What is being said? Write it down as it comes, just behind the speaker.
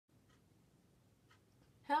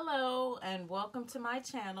Hello and welcome to my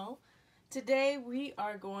channel. Today we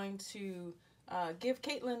are going to give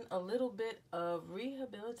Caitlin a little bit of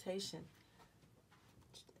rehabilitation.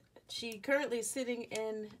 She currently is sitting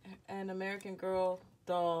in an American Girl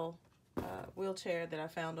doll wheelchair that I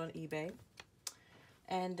found on eBay.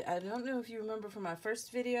 And I don't know if you remember from my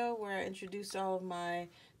first video where I introduced all of my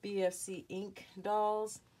BFC Ink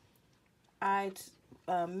dolls. I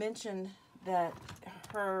mentioned that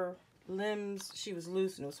her limbs, she was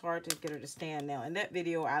loose and it was hard to get her to stand. Now in that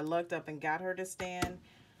video I lucked up and got her to stand,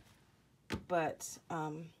 but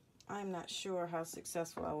I'm not sure how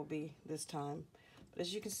successful I will be this time. But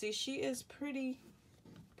as you can see, she is pretty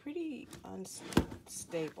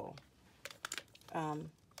unstable.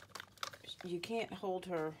 You can't hold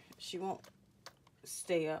her, she won't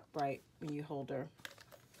stay upright when you hold her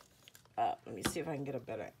up. Let me see if I can get a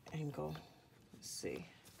better angle. Let's see.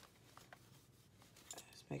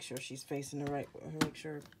 Make sure she's facing the right way. Make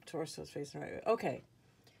sure her torso is facing the right way. Okay,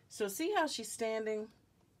 so see how she's standing?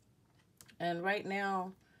 And right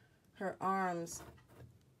now, her arms,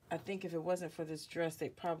 I think if it wasn't for this dress, they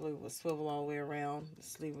probably would swivel all the way around the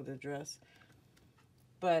sleeve of the dress.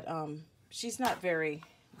 But she's not very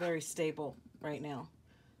stable right now.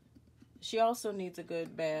 She also needs a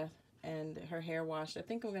good bath and her hair washed. I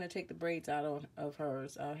think I'm going to take the braids out of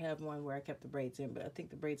hers. I have one where I kept the braids in, but I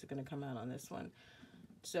think the braids are going to come out on this one.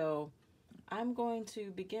 So I'm going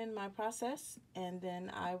to begin my process, and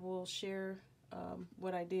then I will share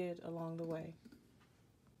what I did along the way.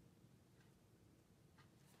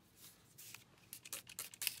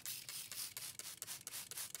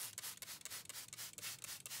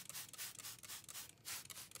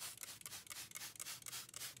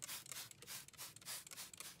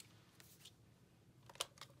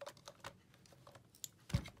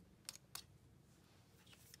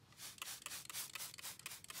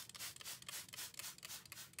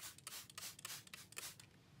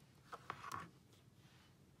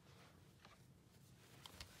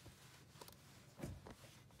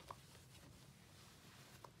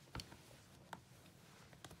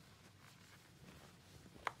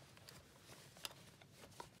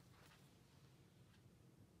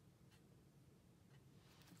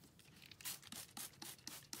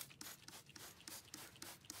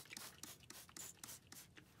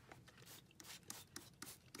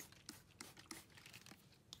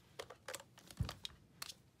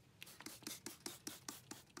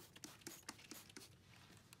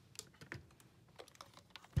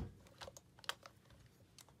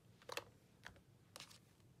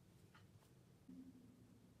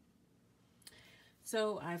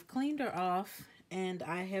 So I've cleaned her off and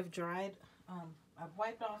I have dried, I've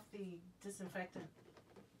wiped off the disinfectant,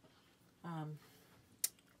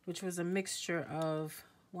 which was a mixture of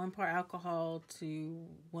 1 part alcohol to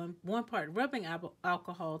one part rubbing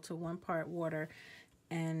alcohol to 1 part water,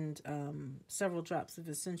 and several drops of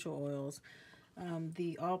essential oils.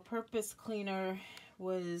 The all-purpose cleaner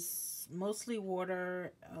was mostly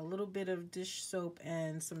water, a little bit of dish soap,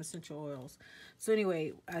 and some essential oils. So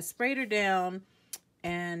anyway, I sprayed her down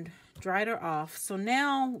and dried her off. So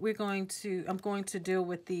now I'm going to deal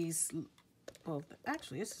with these, well,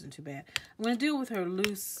 actually this isn't too bad. I'm going to deal with her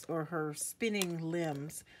loose or her spinning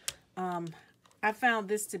limbs. I found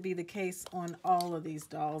this to be the case on all of these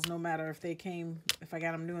dolls, no matter if I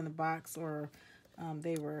got them new in the box or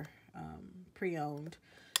they were pre-owned.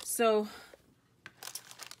 So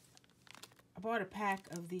I bought a pack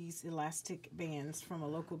of these elastic bands from a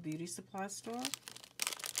local beauty supply store.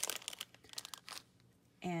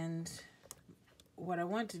 And what I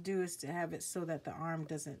want to do is to have it so that the arm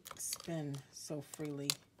doesn't spin so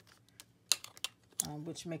freely,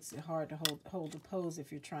 which makes it hard to hold a pose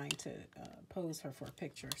if you're trying to pose her for a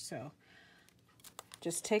picture. So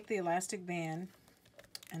just take the elastic band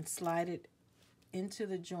and slide it into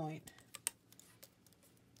the joint.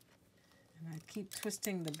 And I keep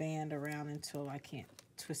twisting the band around until I can't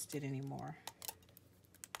twist it anymore.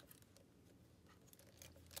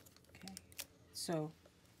 Okay, so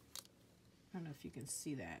I don't know if you can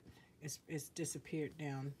see that. It's disappeared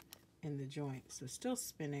down in the joint, so still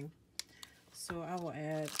spinning. So I will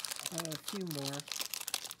add a few more.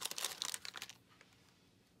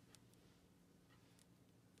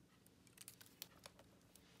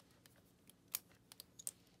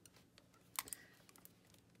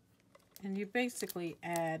 And you basically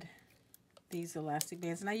add these elastic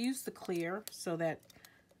bands. And I use the clear so that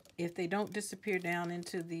if they don't disappear down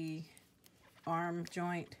into the arm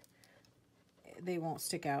joint, they won't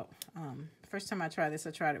stick out. First time I tried this, I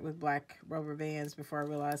tried it with black rubber bands before I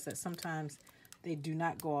realized that sometimes they do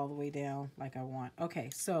not go all the way down like I want. Okay,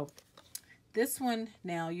 so this one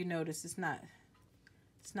now, you notice it's not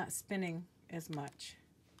It's not spinning as much,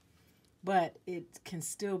 but it can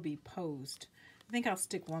still be posed. I think I'll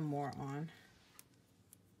stick one more on.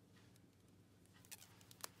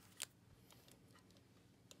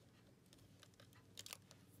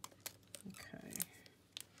 Okay.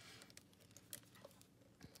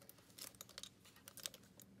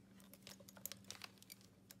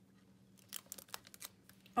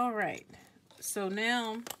 All right. So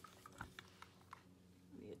now, let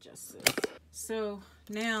me adjust this. So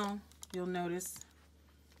now you'll notice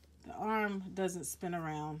the arm doesn't spin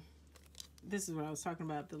around. This is what I was talking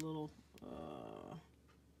about, the little,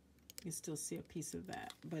 you still see a piece of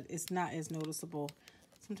that, but it's not as noticeable.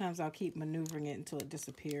 Sometimes I'll keep maneuvering it until it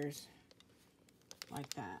disappears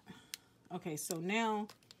like that. Okay, so now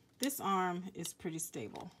this arm is pretty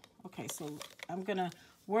stable. Okay, so I'm gonna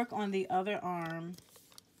work on the other arm,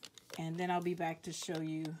 and then I'll be back to show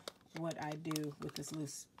you what I do with this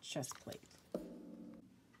loose chest plate.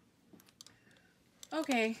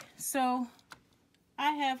 Okay, so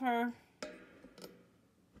I have her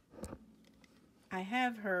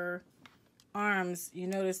arms. You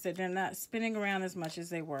notice that they're not spinning around as much as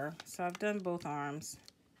they were. So I've done both arms.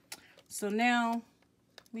 So now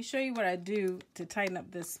let me show you what I do to tighten up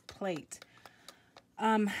this plate.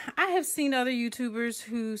 I have seen other YouTubers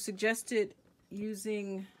who suggested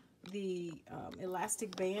using the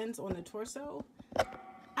elastic bands on the torso. I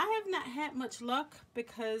have not had much luck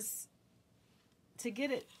because to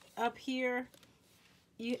get it up here,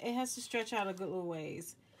 it has to stretch out a good little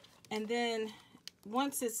ways. And then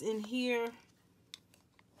once it's in here,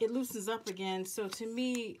 it loosens up again. So to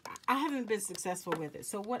me, I haven't been successful with it.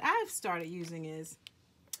 So what I've started using is,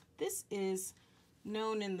 this is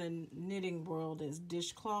known in the knitting world as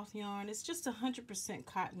dishcloth yarn. It's just 100%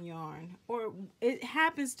 cotton yarn, or it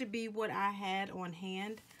happens to be what I had on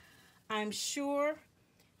hand. I'm sure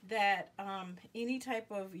that any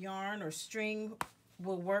type of yarn or string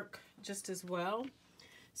will work just as well.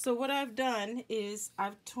 So what I've done is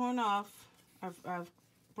I've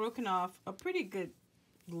broken off a pretty good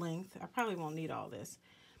length. I probably won't need all this.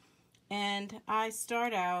 And I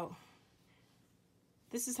start out,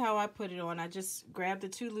 this is how I put it on. I just grab the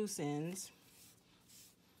two loose ends,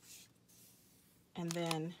 and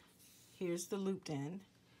then here's the looped end.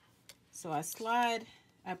 So I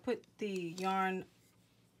put the yarn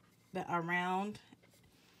around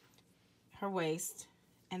her waist,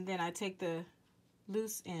 and then I take the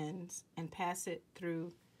loose ends and pass it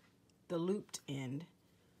through the looped end,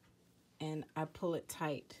 and I pull it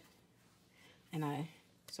tight. And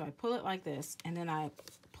so I pull it like this, and then I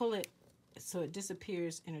pull it so it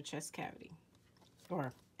disappears in her chest cavity,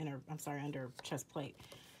 or in her, under her chest plate.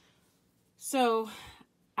 So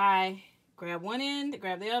I grab one end,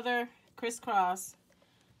 grab the other, crisscross,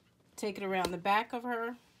 take it around the back of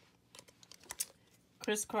her,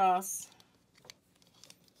 crisscross,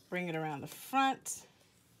 bring it around the front,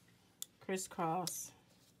 crisscross,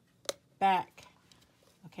 back.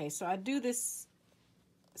 Okay, so I do this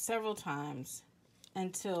several times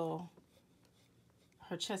until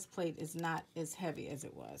her chest plate is not as heavy as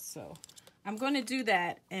it was. So I'm going to do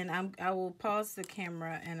that, and I will pause the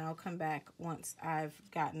camera and I'll come back once I've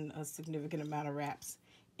gotten a significant amount of wraps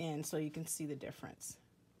in so you can see the difference.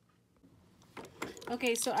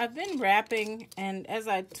 Okay, so I've been wrapping, and as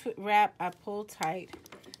I wrap, I pull tight.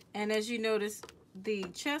 And as you notice, the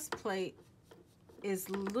chest plate is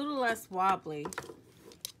a little less wobbly.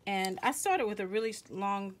 And I started with a really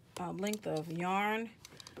long length of yarn.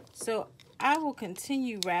 So I will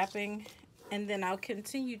continue wrapping, and then I'll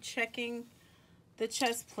continue checking the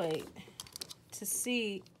chest plate to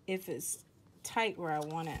see if it's tight where I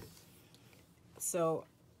want it. So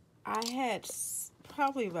I had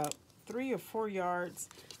probably about 3 or 4 yards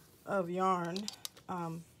of yarn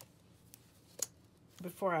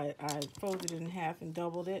before I folded it in half and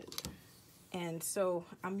doubled it. And so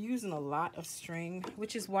I'm using a lot of string,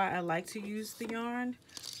 which is why I like to use the yarn.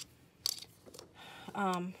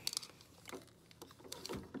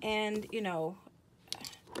 And, you know,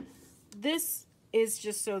 this is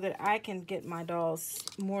just so that I can get my dolls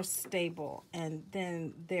more stable, and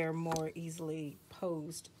then they're more easily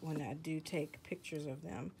posed when I do take pictures of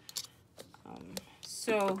them.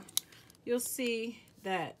 So you'll see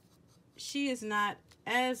that she is not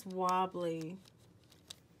as wobbly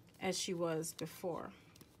as she was before.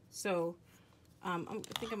 So I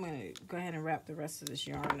think I'm going to go ahead and wrap the rest of this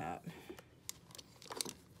yarn up.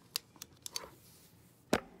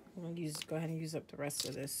 I'm going to go ahead and use up the rest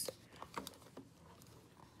of this.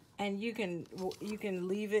 And you can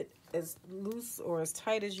leave it as loose or as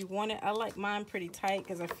tight as you want it. I like mine pretty tight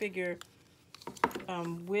because I figure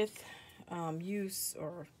with use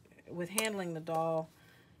or with handling the doll,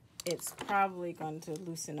 it's probably going to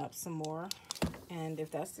loosen up some more. And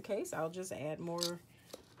if that's the case, I'll just add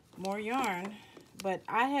more yarn. But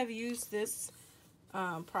I have used this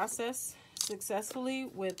process successfully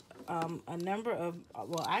with a number of,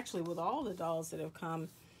 well, actually with all the dolls that have come.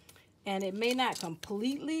 And it may not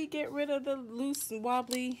completely get rid of the loose and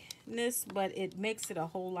wobbliness, but it makes it a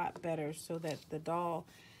whole lot better so that the doll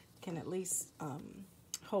can at least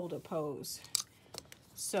hold a pose.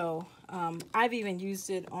 So I've even used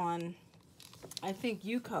it on, I think,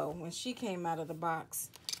 Yuko, when she came out of the box.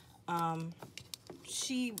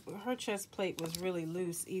 Her chest plate was really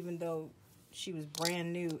loose, even though she was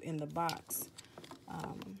brand new in the box.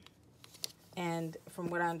 And from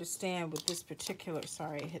what I understand with this particular,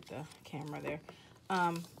 sorry, I hit the camera there.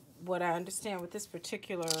 What I understand with this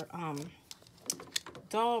particular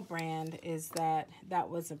doll brand is that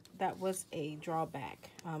was a drawback.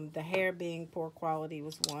 The hair being poor quality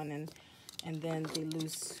was one, and then the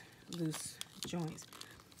loose joints.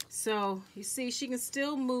 So you see, she can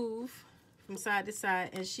still move from side to side,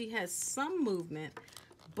 and she has some movement,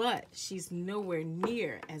 but she's nowhere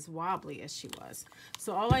near as wobbly as she was.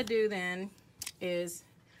 So all I do then is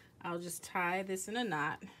I'll just tie this in a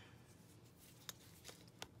knot.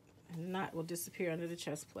 And the knot will disappear under the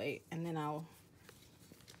chest plate, and then I'll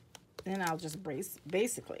just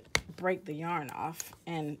basically break the yarn off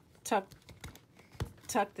and tuck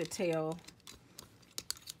the tail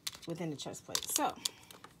within the chest plate. So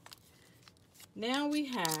now we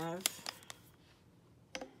have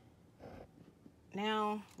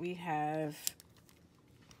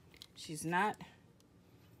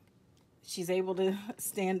she's able to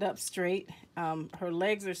stand up straight. Her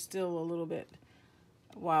legs are still a little bit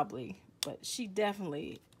wobbly, but she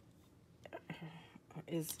definitely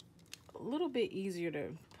is a little bit easier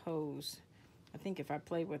to pose. I think if I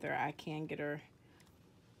play with her, I can get her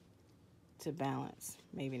to balance.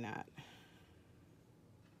 Maybe not.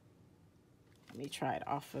 Let me try it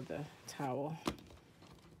off of the towel.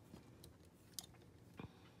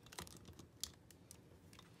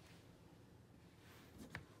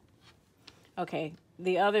 Okay,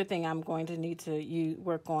 the other thing I'm going to need to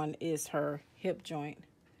work on is her hip joint,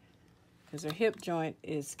 because her hip joint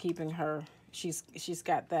is keeping her, she's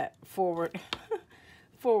got that forward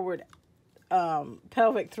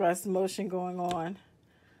pelvic thrust motion going on.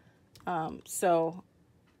 So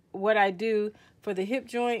what I do for the hip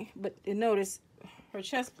joint, but notice her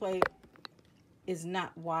chest plate is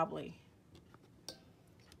not wobbly.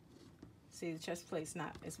 See, the chest plate's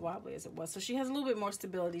not as wobbly as it was. So she has a little bit more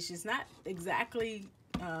stability. She's not exactly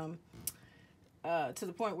to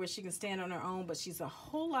the point where she can stand on her own, but she's a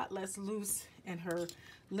whole lot less loose, and her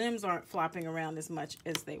limbs aren't flopping around as much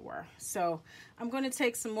as they were. So I'm going to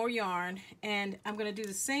take some more yarn, and I'm going to do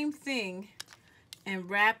the same thing and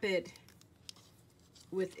wrap it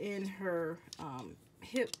within her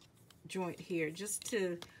hip joint here, just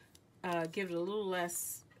to give it a little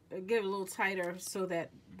less, give it a little tighter, so that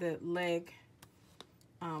the leg,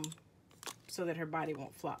 so that her body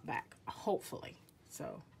won't flop back, hopefully.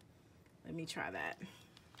 So let me try that.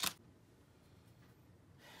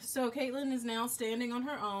 So Caitlin is now standing on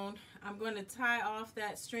her own. I'm going to tie off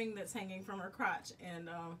that string that's hanging from her crotch and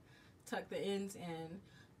tuck the ends in,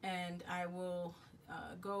 and I will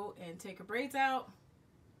go and take her braids out,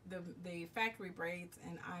 the factory braids,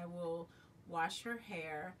 and I will wash her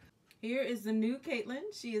hair. Here is the new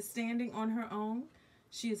Caitlin. She is standing on her own.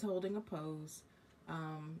 She is holding a pose.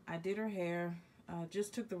 I did her hair,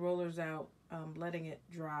 just took the rollers out, letting it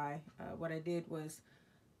dry. What I did was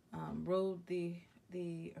rolled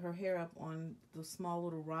her hair up on the small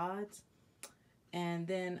little rods, and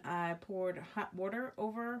then I poured hot water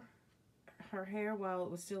over her hair while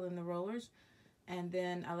it was still in the rollers, and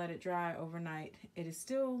then I let it dry overnight. It is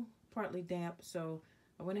still partly damp, so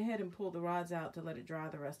I went ahead and pulled the rods out to let it dry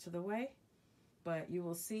the rest of the way. But you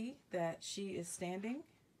will see that she is standing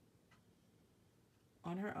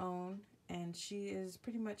on her own, and she is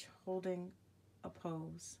pretty much holding a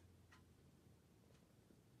pose.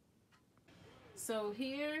 So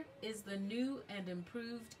here is the new and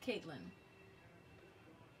improved Caitlin.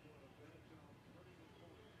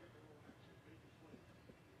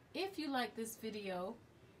 If you like this video,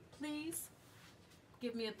 please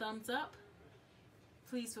give me a thumbs up.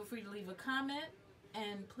 Please feel free to leave a comment,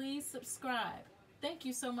 and please subscribe. Thank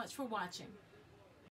you so much for watching.